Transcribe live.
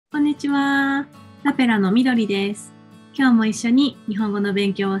にちは。ラペラのみどりです。今日も一緒に日本語の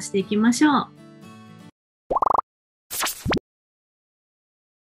勉強をしていきましょう。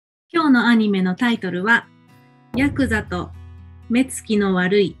今日のアニメのタイトルは、ヤクザと目つきの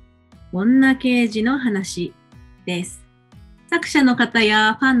悪い女刑事の話です。作者の方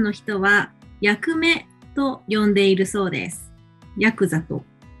やファンの人は、役目と呼んでいるそうです。ヤクザと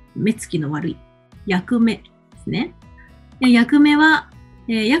目つきの悪い役目ですね。役目は、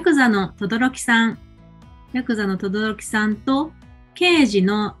ヤクザの轟さんと刑事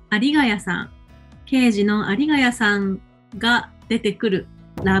の有賀谷さんが出てくる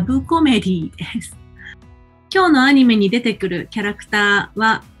ラブコメディです。今日のアニメに出てくるキャラクター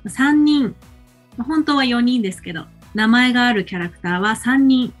は3人、本当は4人ですけど、名前があるキャラクターは3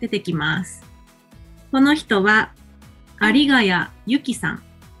人出てきます。この人は有賀谷由紀さん。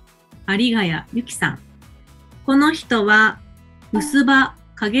この人はLv.A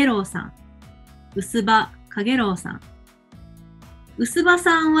影郎さん。Lv.A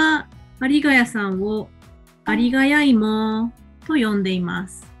さんは有賀谷さんを有賀谷妹と呼んでいま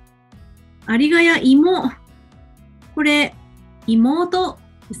す。有賀谷妹。これ、妹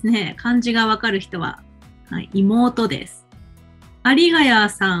ですね。漢字がわかる人は、はい、妹です。有賀谷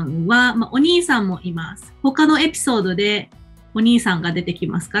さんは、お兄さんもいます。他のエピソードでお兄さんが出てき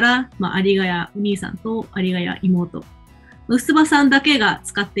ますから、有賀谷お兄さんと有賀谷妹。Lv.Aさんだけが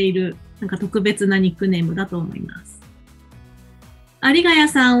使っているなんか特別なニックネームだと思います。有賀谷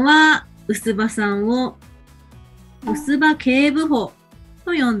さんはLv.AさんをLv.A警部補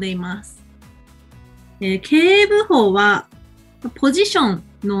と呼んでいます。警部補はポジション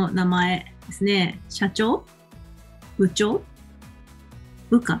の名前ですね。社長、部長、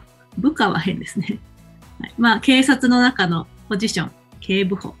部下は変ですね。はい、警察の中のポジション、警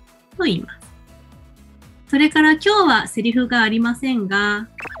部補と言います。それから今日はセリフがありませんが、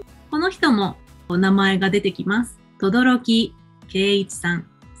この人も名前が出てきます。轟圭一さんで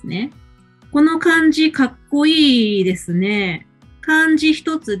すね。この漢字かっこいいですね。漢字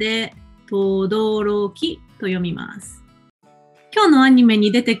一つで、轟と読みます。今日のアニメ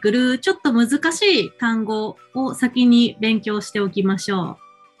に出てくるちょっと難しい単語を先に勉強しておきましょ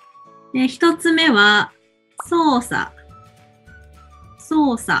う。一つ目は、捜査。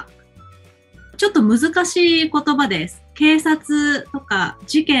ちょっと難しい言葉です。警察とか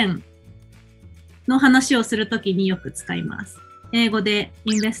事件の話をするときによく使います。英語で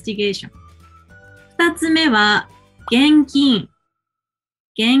investigation。二つ目は現金。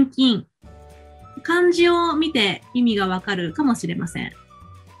漢字を見て意味がわかるかもしれません。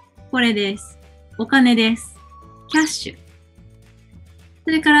これです。お金です。キャッシュ。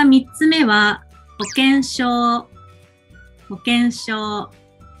それから三つ目は保険証。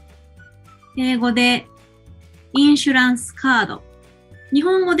英語でインシュランスカード。日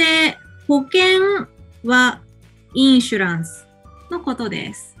本語で保険はインシュランスのこと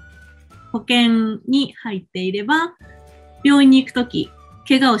です。保険に入っていれば、病院に行くとき、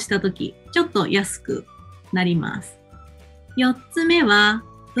怪我をしたとき、ちょっと安くなります。4つ目は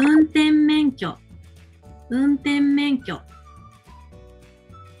運転免許。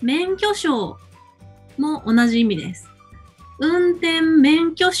免許証も同じ意味です。運転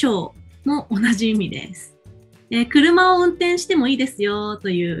免許証も同じ意味です。車を運転してもいいですよと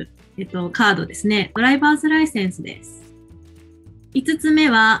いう、カードですね。ドライバーズライセンスです。5つ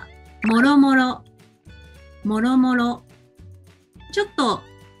目は、もろもろ。ちょっと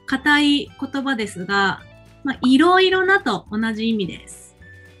硬い言葉ですが、いろいろなと同じ意味です。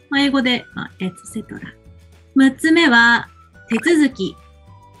英語で、etc。6つ目は、手続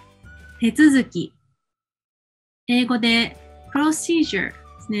き。英語で、procedure。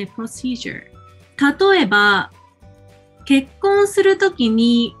ですね、procedure。例えば、結婚するとき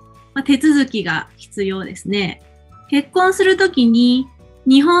に、手続きが必要ですね。結婚するときに、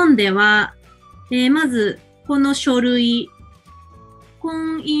日本では、まず、この書類、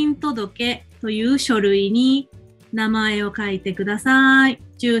婚姻届という書類に名前を書いてください。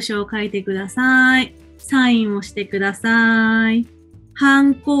住所を書いてください。サインをしてください。ハ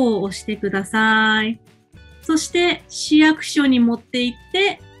ンコを押してください。そして市役所に持って行っ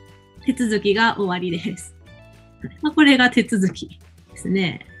て手続きが終わりです。これが手続きです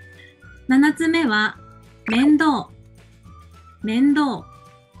ね。7つ目は面倒。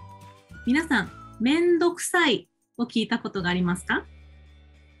皆さん、面倒くさいを聞いたことがありますか？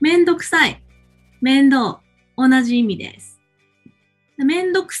面倒くさい、面倒、同じ意味です。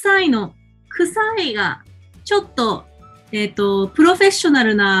面倒くさいの臭いがちょっと、プロフェッショナ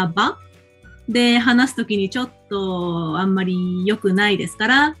ルな場で話すときにちょっとあんまり良くないですか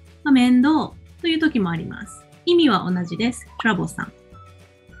ら、面倒というときもあります。意味は同じです。troublesome。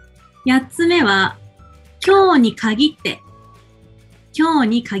8つ目は、今日に限って。今日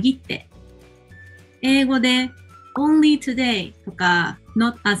に限って。英語で only today とか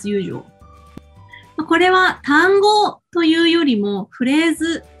not as usual。これは単語というよりもフレー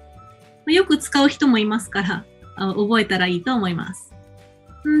ズ。よく使う人もいますから覚えたらいいと思います。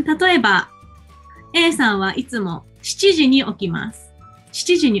例えば、A さんはいつも7時に起きます。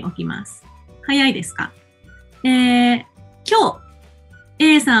7時に起きます。早いですか？今日、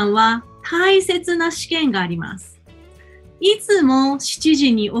A さんは大切な試験があります。いつも7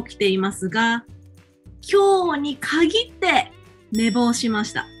時に起きていますが、今日に限って寝坊しま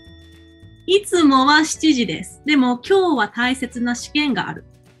した。いつもは7時です。でも今日は大切な試験がある。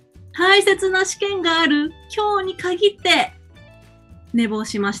大切な試験がある今日に限って寝坊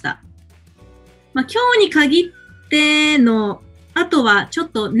しました。今日に限っての後はちょっ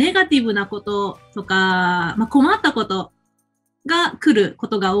とネガティブなこととか、困ったことが来るこ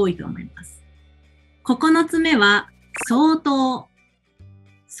とが多いと思います。9つ目は相当。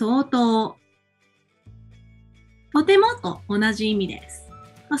相当。とてもと同じ意味です。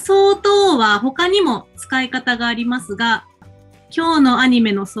相当は他にも使い方がありますが、今日のアニ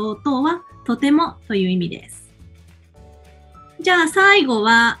メの相当はとてもという意味です。じゃあ最後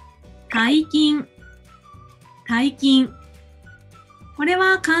は大金。大金。これ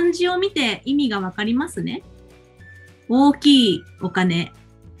は漢字を見て意味がわかりますね。大きいお金。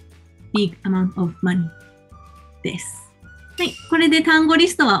big amount of money です。はい。これで単語リ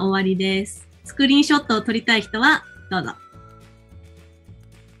ストは終わりです。スクリーンショットを撮りたい人はどうぞ。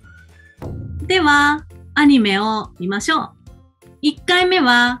では、アニメを見ましょう。1回目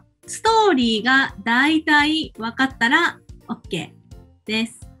は、ストーリーがだいたい分かったら OK で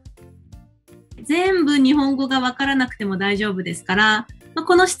す。全部日本語が分からなくても大丈夫ですから、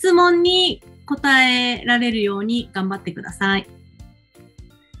この質問に答えられるように頑張ってください。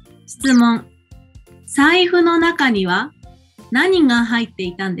質問。財布の中には何が入って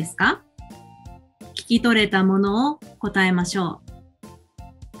いたんですか？聞き取れたものを答えましょう。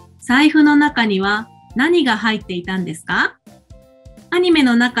財布の中には何が入っていたんですか？アニメ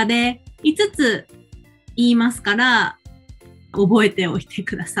の中で5つ言いますから、覚えておいて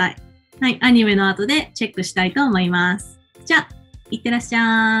ください。はい、アニメの後でチェックしたいと思います。じゃあ、いってらっし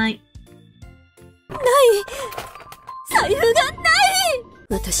ゃい。ない！財布がない！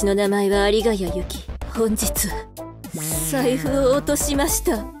私の名前は有賀谷由紀。本日、財布を落としまし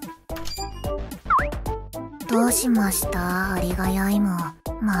た。どうしました？有賀谷も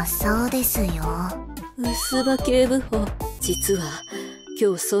真っ青ですよ。Lv.A警部補、実は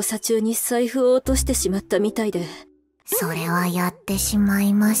今日捜査中に財布を落としてしまったみたいで。それはやってしま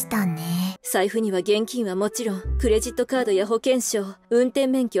いましたね。財布には現金はもちろん、クレジットカードや保険証、運転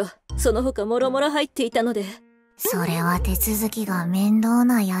免許、その他もろもろ入っていたので。それは手続きが面倒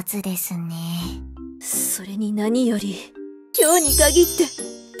なやつですね。それに何より、今日に限って、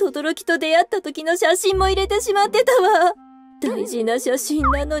轟と出会った時の写真も入れてしまってたわ。大事な写真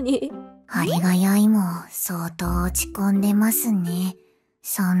なのに。有賀谷も相当落ち込んでますね。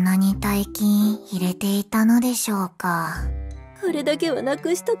そんなに大金入れていたのでしょうか。あれだけはな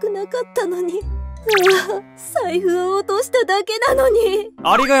くしたくなかったのに。財布を落としただけなのに。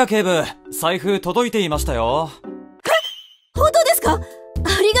有賀谷警部、財布届いていましたよ。本当ですか？あ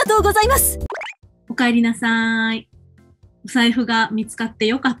りがとうございます。お帰りなさい。お財布が見つかって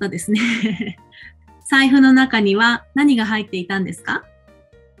よかったですね。財布の中には何が入っていたんですか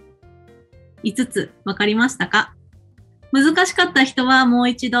？5つわかりましたか？難しかった人はもう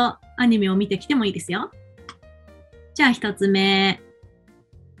一度アニメを見てきてもいいですよ。じゃあ1つ目。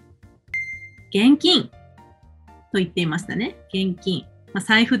現金と言っていましたね。現金。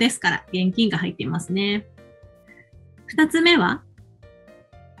財布ですから現金が入っていますね。2つ目は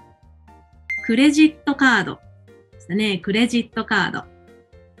クレジットカードですね。クレジットカード。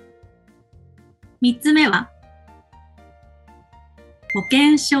3つ目は保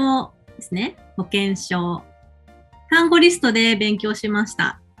険証ですね。保険証。単語リストで勉強しまし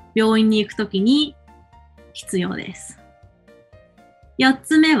た。病院に行くときに必要です。4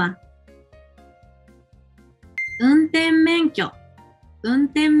つ目は運転免許。運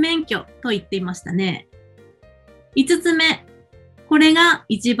転免許と言っていましたね。5つ目。これが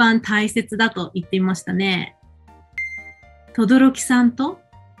一番大切だと言っていましたね。轟さんと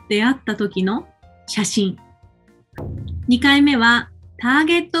出会った時の写真。2回目はター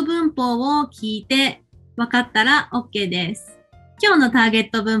ゲット文法を聞いて分かったら OK です。今日のターゲッ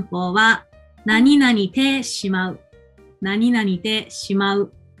ト文法は何々てしまう。何々てしま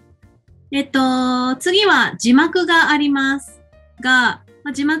う。次は字幕がありますが、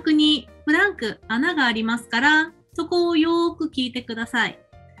字幕にブランク、穴がありますから、そこをよーく聞いてください。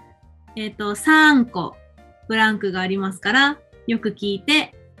3個ブランクがありますから、よく聞い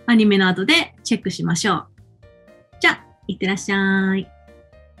てアニメの後でチェックしましょう。じゃあ、いってらっしゃい。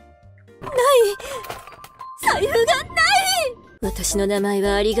財布がない。私の名前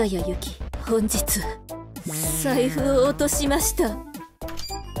は有ヶ谷由紀。本日財布を落としました。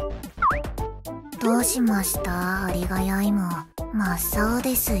どうしました有ヶ谷芋。真っ青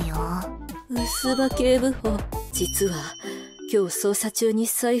ですよ。Lv.A警部補、実は今日捜査中に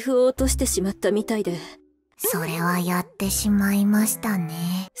財布を落としてしまったみたいで。それはやってしまいましたね。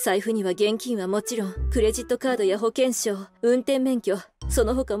財布には現金はもちろん、クレジットカードや保険証、運転免許、そ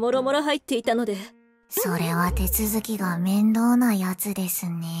の他もろもろ入っていたので。それは手続きが面倒なやつです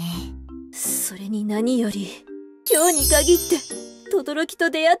ね。それに何より、今日に限って轟と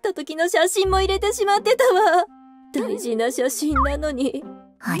出会った時の写真も入れてしまってたわ。大事な写真なのに。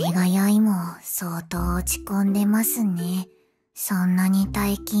有ヶ谷芋相当落ち込んでますね。そんなに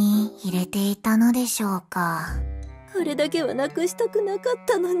大金入れていたのでしょうか。あれだけはなくしたくなかっ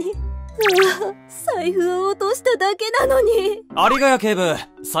たのに。財布を落としただけなのに。有ヶ谷警部、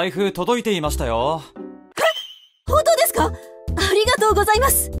財布届いていましたよ。本当ですか？ありがとうございま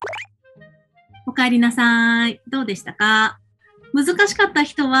す。お帰りなさい。どうでしたか？難しかった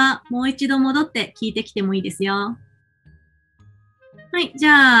人はもう一度戻って聞いてきてもいいですよ。はい。じ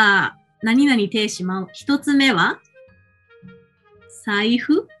ゃあ、何々てしまう。一つ目は、財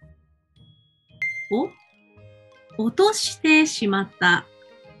布を落としてしまった。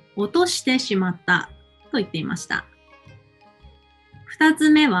落としてしまったと言っていました。二つ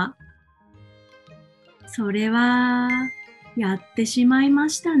目は、それは、やってしまいま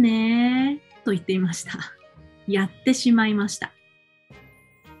したねと言っていました。やってしまいました。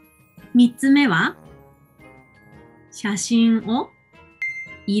三つ目は、写真を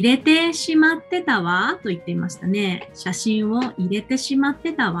入れてしまってたわと言っていましたね。写真を入れてしまっ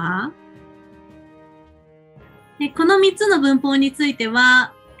てたわ。でこの3つの文法について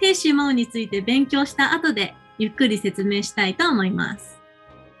は、てしまうについて勉強した後でゆっくり説明したいと思います。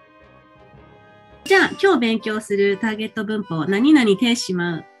じゃあ今日勉強するターゲット文法何々てし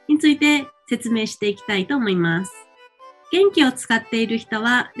まうについて説明していきたいと思います。元気を使っている人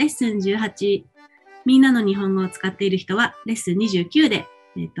はレッスン18、みんなの日本語を使っている人はレッスン29で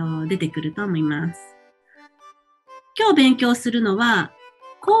出てくると思います。今日勉強するのは、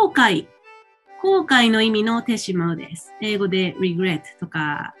後悔の意味のてしまうです。英語で regret と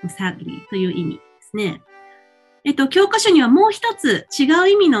か sadly という意味ですね。教科書にはもう一つ違う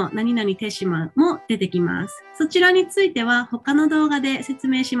意味の何々てしまうも出てきます。そちらについては他の動画で説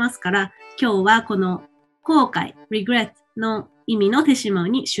明しますから、今日はこの後悔 regret の意味のてしまう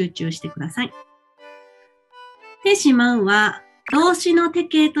に集中してください。てしまうは動詞の手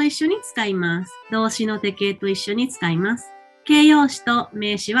形と一緒に使います。動詞の手形と一緒に使います。形容詞と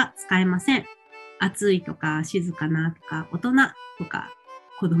名詞は使えません。暑いとか静かなとか大人とか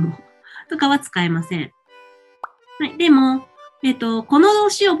子供とかは使えません。はい、でも、この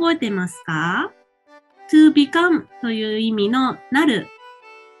動詞覚えてますか？ to become という意味のなる。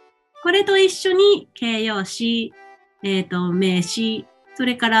これと一緒に形容詞、名詞、そ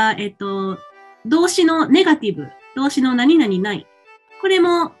れから、動詞のネガティブ。動詞の何々ない。これ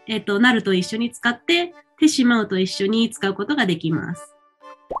も、なると一緒に使って、てしまうと一緒に使うことができます。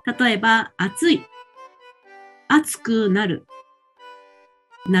例えば、暑い。暑くなる。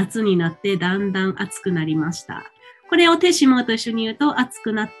夏になってだんだん暑くなりました。これをてしまうと一緒に言うと、暑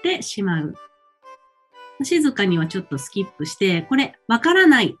くなってしまう。静かにはちょっとスキップして、これ、わから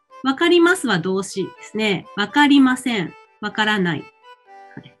ない。わかりますは動詞ですね。わかりません。わからない。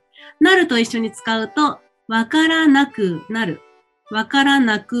なると一緒に使うと、わからなくなる。わから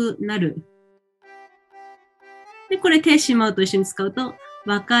なくなる。で、これ、てしまうと一緒に使うと、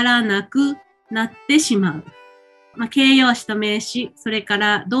わからなくなってしまう。形容詞と名詞、それか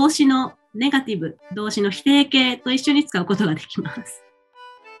ら動詞のネガティブ、動詞の否定形と一緒に使うことができます。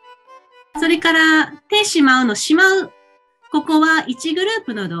それから、てしまうのしまう。ここは1グルー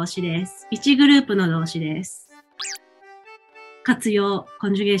プの動詞です。1グループの動詞です。活用、コ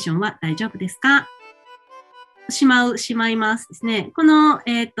ンジュゲーションは大丈夫ですか？しまう、しまいますですね。この、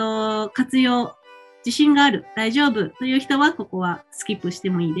活用、自信がある、大丈夫という人は、ここはスキップして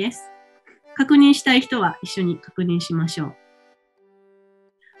もいいです。確認したい人は一緒に確認しましょう。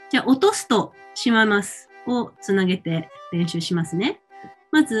じゃあ、落とすとしまいますをつなげて練習しますね。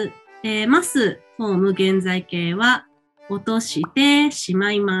まず、ますフォーム現在形は、落としてし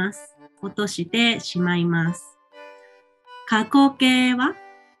まいます。落としてしまいます。過去形は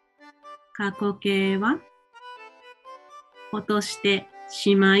落として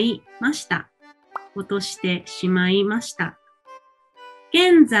しまいました。落としてしまいました。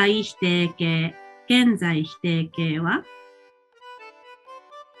現在否定形。現在否定形は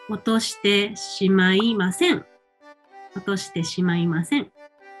落としてしまいません。落としてしまいません。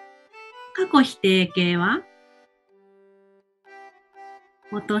過去否定形は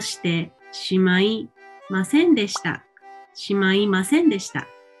落としてしまいませんでした。しまいませんでした。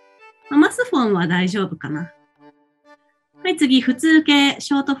マスフォンは大丈夫かな。はい、次、普通形、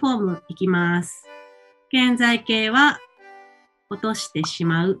ショートフォームいきます。現在形は落としてし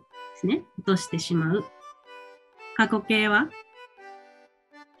まうですね。落としてしまう。過去形は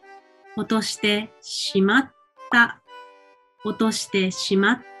落としてしまった。落としてし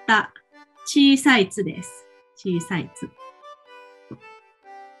まった。小さいつです。小さいつ。は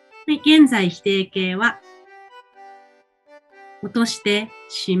い、現在否定形は落として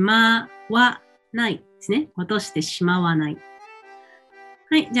しまわないですね。落としてしまわない。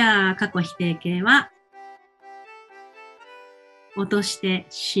はい、じゃあ過去否定形は落として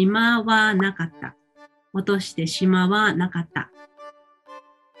しまわなかった。落としてしまわなかった。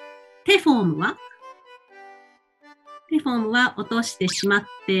手フォームは手フォームは落としてしまっ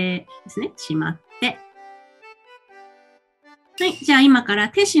てですね。しまって。はい。じゃあ今から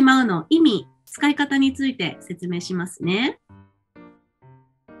てしまうの意味、使い方について説明しますね。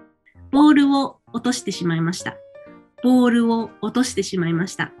ボールを落としてしまいました。ボールを落としてしまいま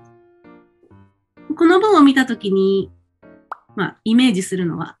した。この文を見たときに、イメージする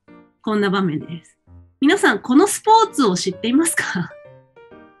のはこんな場面です。皆さん、このスポーツを知っていますか？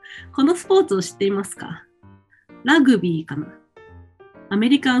このスポーツを知っていますか？ラグビーかな？アメ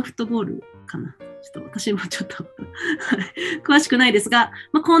リカンフットボールかな？私もちょっと詳しくないですが、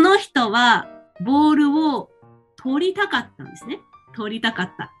この人はボールを取りたかったんですね。取りたか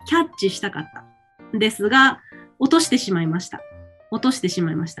った。キャッチしたかった。ですが、落としてしまいました。落としてし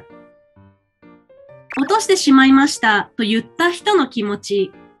まいました。落としてしまいましたと言った人の気持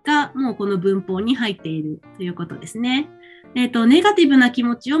ちがもうこの文法に入っているということですね。ネガティブな気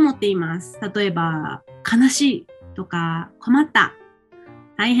持ちを持っています。例えば、悲しいとか、困った、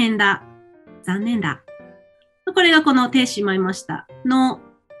大変だ、残念だ。これがこのてしまいましたの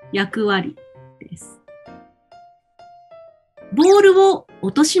役割です。ボールを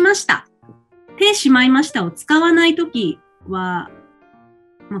落としました。てしまいましたを使わないときは、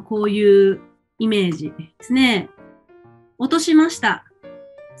こういうイメージですね。落としました。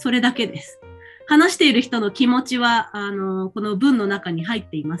それだけです。話している人の気持ちは、この文の中に入っ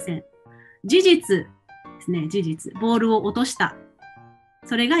ていません。事実ですね。事実。ボールを落とした。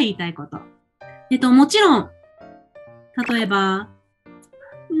それが言いたいこと。もちろん、例えば、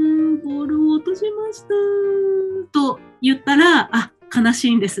ボールを落としましたと言ったら、悲し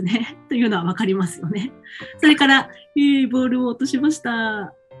いんですね。というのはわかりますよね。それから、ボールを落としまし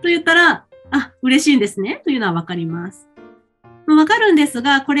たと言ったら、嬉しいんですね。というのはわかります。わかるんです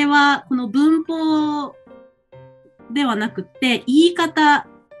が、これはこの文法ではなくて、言い方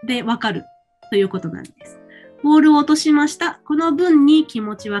でわかるということなんです。ボールを落としました。この文に気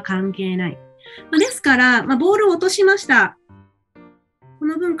持ちは関係ない。ですから、ボールを落としました。こ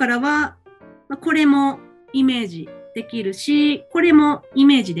の文からは、これもイメージできるし、これもイ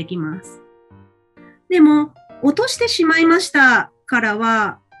メージできます。でも、落としてしまいましたから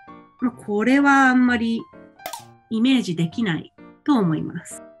は、これはあんまりイメージできないと思いま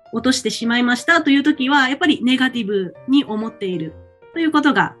す。落としてしまいましたというときは、やっぱりネガティブに思っているというこ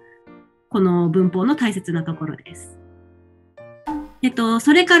とが、この文法の大切なところです。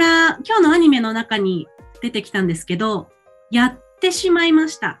それから今日のアニメの中に出てきたんですけど、やってしまいま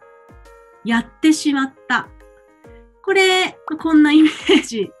した。やってしまった。これ、こんなイメー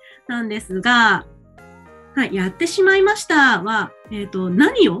ジなんですが、やってしまいましたは、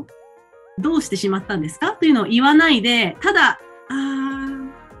何をどうしてしまったんですかというのを言わないで、ただ、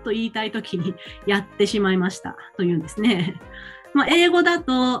と言いたいときにやってしまいましたというんですね。英語だ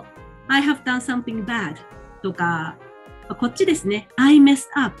と、I have done something bad とか、こっちですね。I messed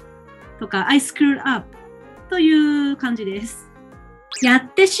up とか I screwed up という感じです。や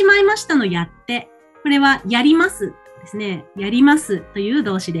ってしまいましたのやって。これはやりますですね。やりますという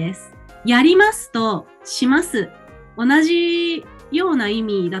動詞です。やりますとします。同じような意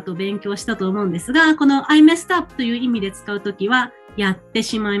味だと勉強したと思うんですが、この I messed up という意味で使うときは、やって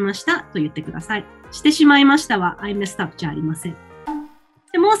しまいましたと言ってください。してしまいましたは I messed up じゃありません。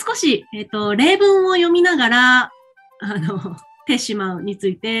でもう少し、例文を読みながら、てしまうにつ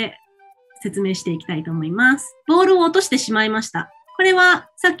いて説明していきたいと思います。ボールを落としてしまいました。これ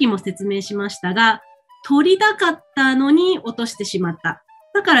はさっきも説明しましたが、取りたかったのに落としてしまった。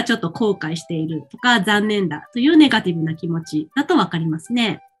だからちょっと後悔しているとか残念だというネガティブな気持ちだとわかります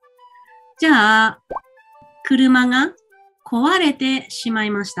ね。じゃあ、車が壊れてしまい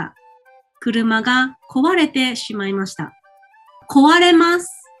ました。車が壊れてしまいました。壊れます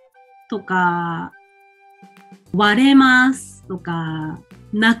とか、割れますとか、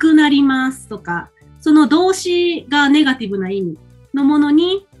なくなりますとか、その動詞がネガティブな意味のもの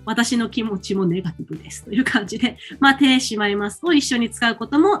に、私の気持ちもネガティブですという感じで、てしまいますを一緒に使うこ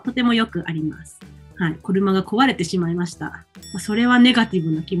ともとてもよくあります。はい。車が壊れてしまいました。それはネガティ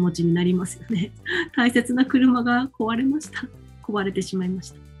ブな気持ちになりますよね。大切な車が壊れました。壊れてしまいま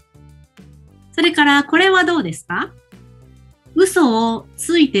した。それから、これはどうですか？嘘を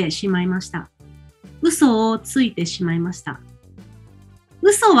ついてしまいました。嘘をついてしまいました。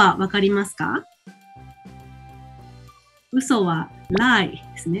嘘はわかりますか？嘘は lie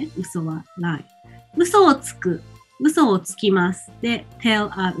ですね。嘘は lie。嘘をつく。嘘をつきます。で、tell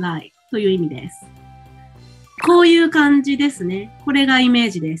a lie という意味です。こういう感じですね。これがイメ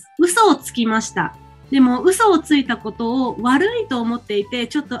ージです。嘘をつきました。でも、嘘をついたことを悪いと思っていて、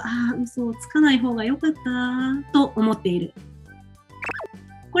ちょっと、嘘をつかない方が良かったと思っている。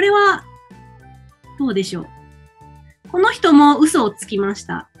これは、どうでしょう。この人も嘘をつきまし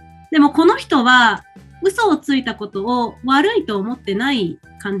た。でも、この人は、嘘をついたことを悪いと思ってない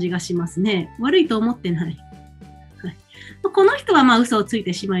感じがしますね。悪いと思ってない。はい、この人は嘘をつい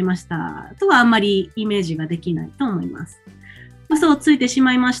てしまいましたとはあんまりイメージができないと思います。嘘をついてし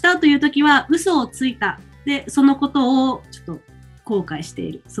まいましたというときは、嘘をついた。で、そのことをちょっと後悔して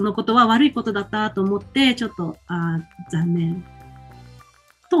いる。そのことは悪いことだったと思って、ちょっと、残念。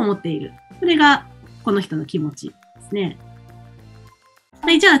と思っている。それがこの人の気持ちですね。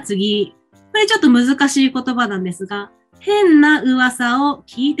はい、じゃあ次。これちょっと難しい言葉なんですが、変な噂を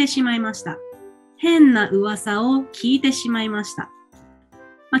聞いてしまいました。変な噂を聞いてしまいました。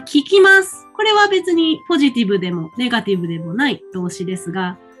聞きます。これは別にポジティブでもネガティブでもない動詞です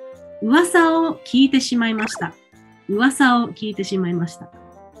が、噂を聞いてしまいました。噂を聞いてしまいました。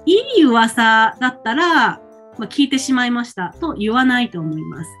いい噂だったら、聞いてしまいましたと言わないと思い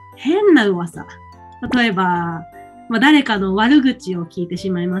ます。変な噂。例えば、誰かの悪口を聞いてし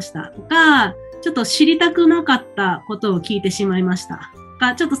まいましたとか、ちょっと知りたくなかったことを聞いてしまいましたと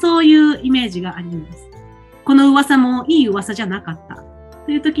か、ちょっとそういうイメージがあります。この噂もいい噂じゃなかった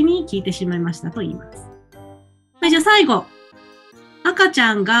という時に聞いてしまいましたと言います。はい、じゃあ最後。赤ち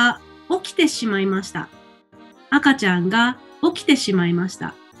ゃんが起きてしまいました。赤ちゃんが起きてしまいまし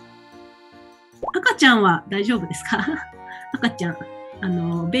た。赤ちゃんは大丈夫ですか？赤ちゃ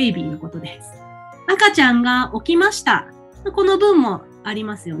ん、ベイビーのことです。赤ちゃんが起きました。この文もあり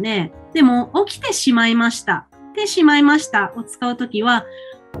ますよね。でも、起きてしまいました。てしまいましたを使うときは、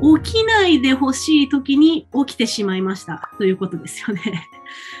起きないでほしいときに起きてしまいましたということですよね。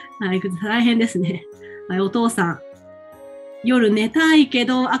はい、大変ですね。はい、お父さん。夜寝たいけ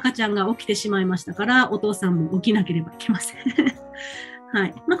ど赤ちゃんが起きてしまいましたから、お父さんも起きなければいけません。は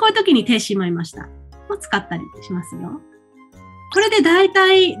い。こういうときにてしまいましたを使ったりしますよ。これで大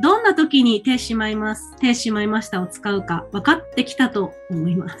体どんな時にてしまいましたを使うか分かってきたと思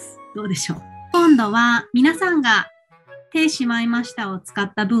います。どうでしょう。今度は皆さんがてしまいましたを使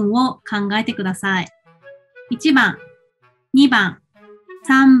った文を考えてください。1番、2番、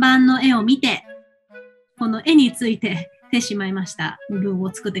3番の絵を見て、この絵についててしまいましたの文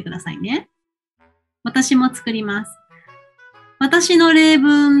を作ってくださいね。私も作ります。私の例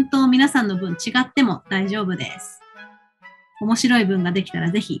文と皆さんの文違っても大丈夫です。面白い文ができた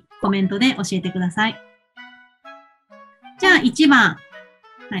らぜひコメントで教えてください。じゃあ1番。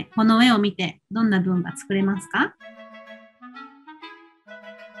はい。この絵を見てどんな文が作れますか？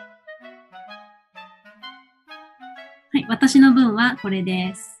はい。私の文はこれ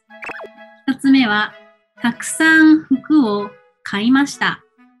です。1つ目は、たくさん服を買いました。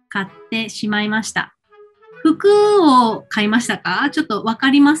買ってしまいました。服を買いましたか？ちょっとわか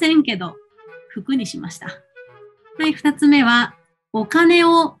りませんけど、服にしました。はい、二つ目は、お金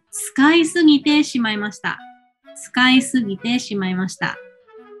を使いすぎてしまいました。使いすぎてしまいました。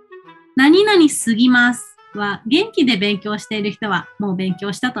何々すぎますは、元気で勉強している人はもう勉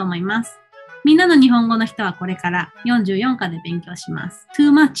強したと思います。みんなの日本語の人はこれから44課で勉強します。too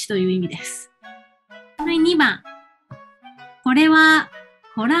much という意味です。はい、2番。これは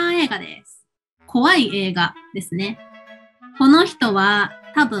ホラー映画です。怖い映画ですね。この人は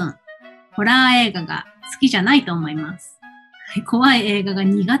多分ホラー映画が好きじゃないと思います。怖い映画が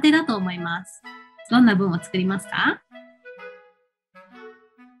苦手だと思います。どんな文を作りますか？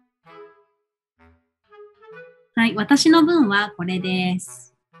はい、私の文はこれで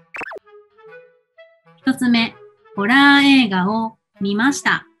す。一つ目、ホラー映画を見まし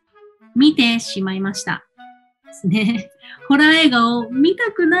た。見てしまいました。ですね。ホラー映画を見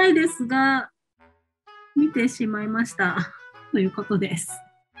たくないですが、見てしまいました。ということです。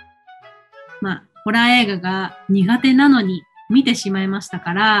ホラー映画が苦手なのに見てしまいました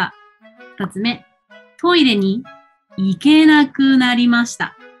から、2つ目、トイレに行けなくなりまし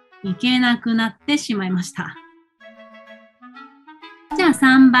た。行けなくなってしまいました。じゃあ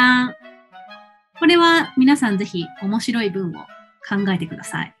3番。これは皆さんぜひ面白い文を考えてくだ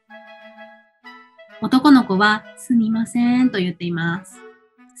さい。男の子はすみませんと言っています。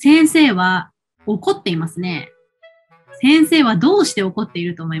先生は怒っていますね。先生はどうして怒ってい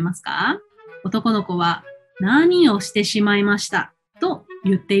ると思いますか？男の子は何をしてしまいましたと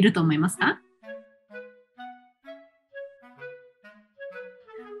言っていると思いますか？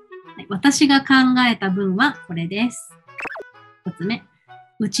私が考えた文はこれです。1つ目、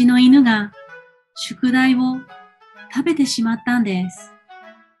うちの犬が宿題を食べてしまったんです。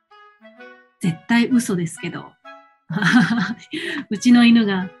絶対嘘ですけど。うちの犬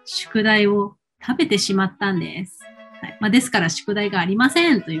が宿題を食べてしまったんです。ですから宿題がありま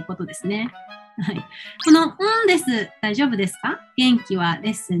せんということですね。このです。大丈夫ですか？元気は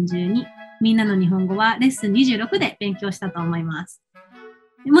レッスン12。みんなの日本語はレッスン26で勉強したと思います。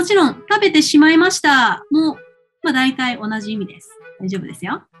もちろん、食べてしまいましたも、大体同じ意味です。大丈夫です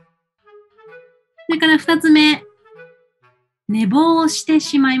よ。それから2つ目。寝坊して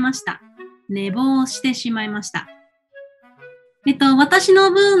しまいました。寝坊してしまいました。私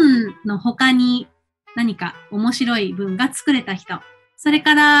の文の他に何か面白い文が作れた人、それ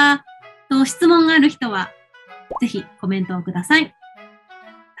から質問がある人はぜひコメントをください。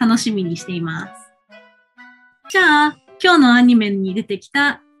楽しみにしています。じゃあ、今日のアニメに出てき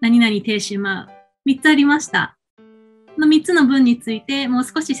た何々てしまう3つありました。この3つの文についてもう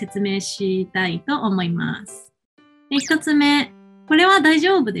少し説明したいと思います。1つ目、これは大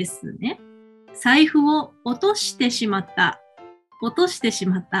丈夫ですね。財布を落としてしまった。落としてし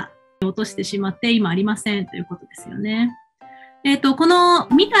まった。落としてしまって今ありませんということですよね。この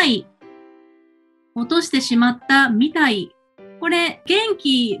みたい、落としてしまったみたい。これ、元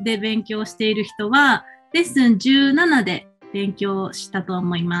気で勉強している人は、レッスン17で勉強したと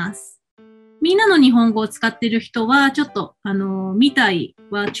思います。みんなの日本語を使っている人は、ちょっと、みたい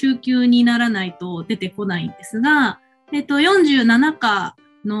は中級にならないと出てこないんですが、47課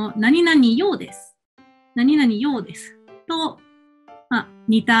の何々ようです。何々ようです。と、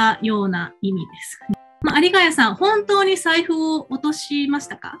似たような意味です。有賀谷さん、本当に財布を落としまし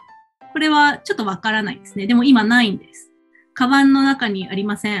たか？これはちょっとわからないですね。でも今ないんです。カバンの中にあり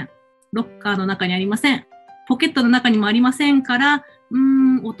ません。ロッカーの中にありません。ポケットの中にもありませんから、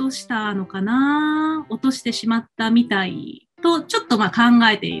落としたのかな？落としてしまったみたいと、ちょっと考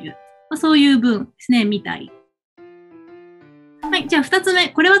えている。そういう文ですね、みたい。はい、じゃあ2つ目。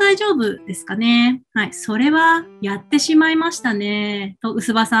これは大丈夫ですかね？はい、それはやってしまいましたね。と、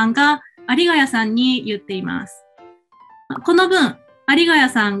薄葉さんが有賀谷さんに言っています。この文、有賀谷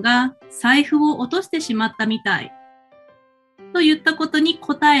さんが財布を落としてしまったみたいと言ったことに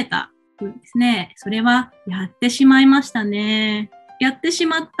答えた文ですね。それはやってしまいましたね。やってし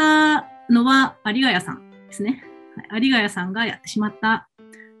まったのは有賀谷さんですね。有賀谷さんがやってしまった。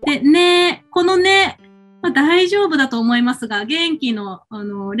で、ね、このね、大丈夫だと思いますが、元気の、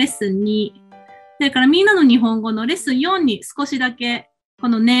レッスン2、それからみんなの日本語のレッスン4に少しだけこ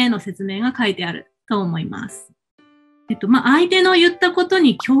のねの説明が書いてあると思います。相手の言ったこと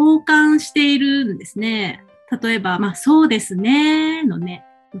に共感しているんですね。例えば、そうですねのね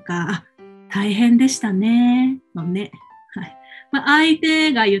とか、大変でしたねのね。はい。相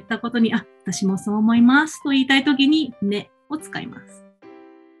手が言ったことに、私もそう思いますと言いたいときにねを使います。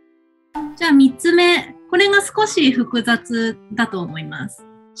じゃあ3つ目。これが少し複雑だと思います。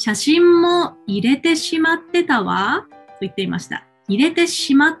写真も入れてしまってたわと言っていました。入れて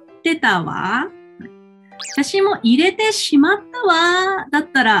しまってたわ。写真も入れてしまったわだ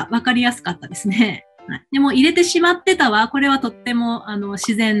ったら分かりやすかったですね。はい、でも入れてしまってたわ。これはとっても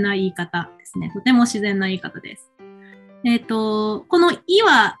自然な言い方ですね。とても自然な言い方です。このい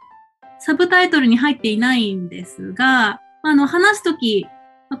はサブタイトルに入っていないんですが、話すとき、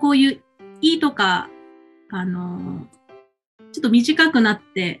こういういとか、ちょっと短くなっ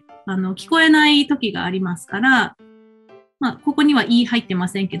て、聞こえない時がありますから、ここには入ってま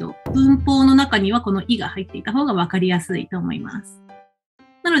せんけど、文法の中にはこのが入っていた方が分かりやすいと思います。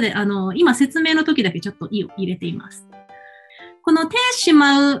なので、今説明の時だけちょっとを入れています。このてし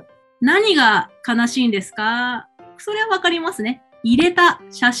まう、何が悲しいんですか？それは分かりますね。入れた、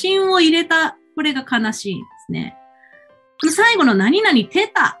写真を入れた、これが悲しいんですね。この最後の何々て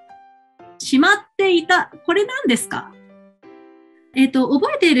た。しまっていた。これ何ですか？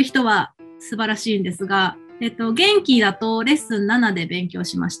覚えている人は素晴らしいんですが、元気だとレッスン7で勉強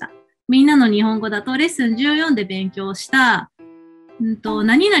しました。みんなの日本語だとレッスン14で勉強した、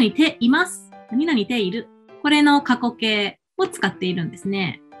何々ています。何々ている。これの過去形を使っているんです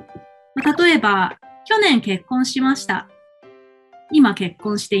ね。例えば、去年結婚しました。今結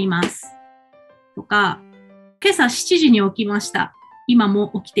婚しています。とか、今朝7時に起きました。今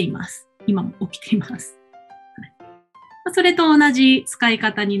も起きています。今も起きています。それと同じ使い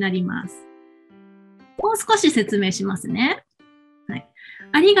方になります。もう少し説明しますね。はい。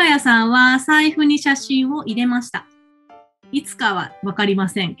有賀谷さんは財布に写真を入れました。いつかはわかりま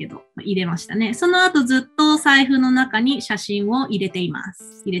せんけど、入れましたね。その後ずっと財布の中に写真を入れていま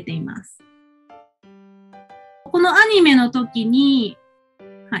す。このアニメの時に、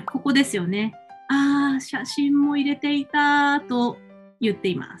はい、ここですよね。写真も入れていたと言って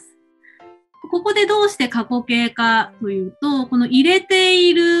います。ここでどうして過去形かというと、この入れて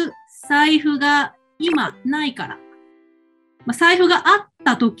いる財布が今ないから。財布があっ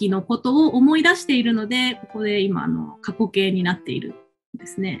た時のことを思い出しているので、ここで今過去形になっているんで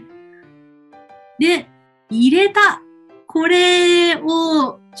すね。で、入れた。これ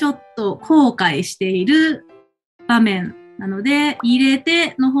をちょっと後悔している場面なので、入れ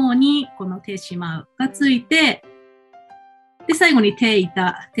ての方にこのてしまうがついて、で、最後にてい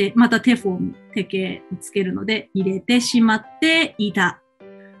た、またてフォーム、て形をつけるので、入れてしまっていた。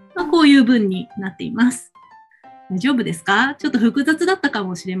こういう文になっています。大丈夫ですか？ちょっと複雑だったか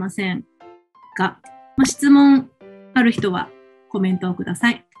もしれませんが、質問ある人はコメントをくだ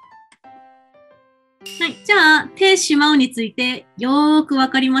さい。はい。じゃあ、てしまうについてよーくわ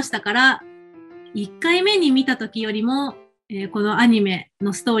かりましたから、1回目に見た時よりも、このアニメ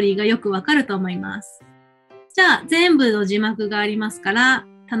のストーリーがよくわかると思います。じゃあ、全部の字幕がありますから、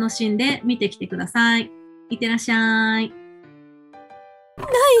楽しんで見てきてください。いってらっしゃい。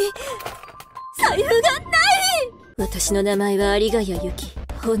財布がない。私の名前は有賀谷由紀。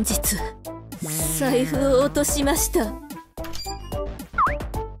本日財布を落としました。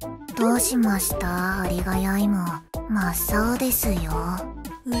どうしました？有賀谷も真っ青ですよ。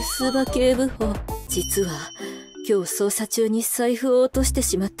Lv.A警部補、実は今日捜査中に財布を落として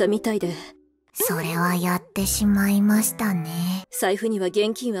しまったみたいで。それはやってしまいましたね。財布には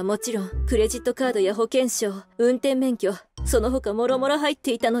現金はもちろん、クレジットカードや保険証、運転免許、その他もろもろ入っ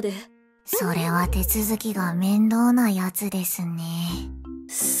ていたので。それは手続きが面倒なやつですね。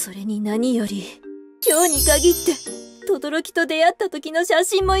それに何より、今日に限って、轟と出会った時の写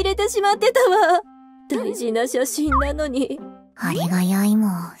真も入れてしまってたわ。大事な写真なのに。有賀谷も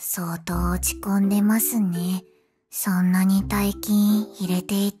相当落ち込んでますね。そんなに大金入れ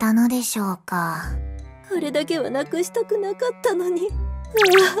ていたのでしょうか。あれだけはなくしたくなかったのに。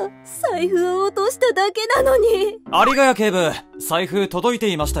財布を落としただけなのに。有賀谷警部、財布届いて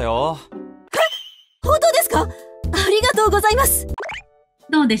いましたよ。本当ですか？ありがとうございます。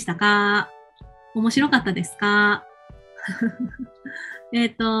どうでしたか？面白かったですか？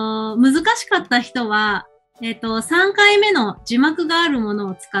難しかった人は、3回目の字幕があるもの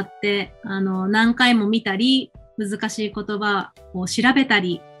を使って、何回も見たり、難しい言葉を調べた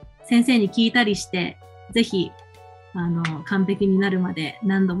り、先生に聞いたりして、ぜひ、完璧になるまで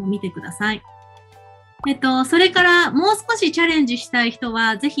何度も見てください。それからもう少しチャレンジしたい人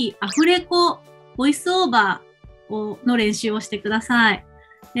は、ぜひアフレコ、ボイスオーバーの練習をしてください。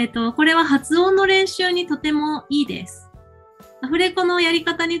これは発音の練習にとてもいいです。アフレコのやり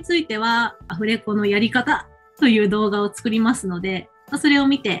方については、アフレコのやり方という動画を作りますので、それを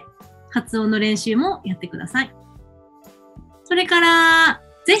見て発音の練習もやってください。それから、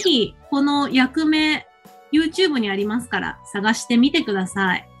ぜひこの役名、YouTube にありますから探してみてくだ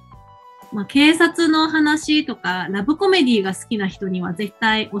さい。警察の話とかラブコメディが好きな人には絶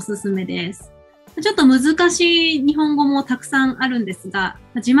対おすすめです。ちょっと難しい日本語もたくさんあるんですが、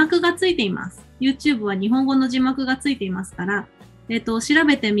字幕がついています。YouTube は日本語の字幕がついていますから、調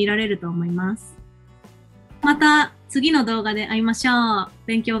べてみられると思います。また次の動画で会いましょう。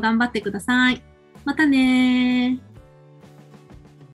勉強頑張ってください。またねー。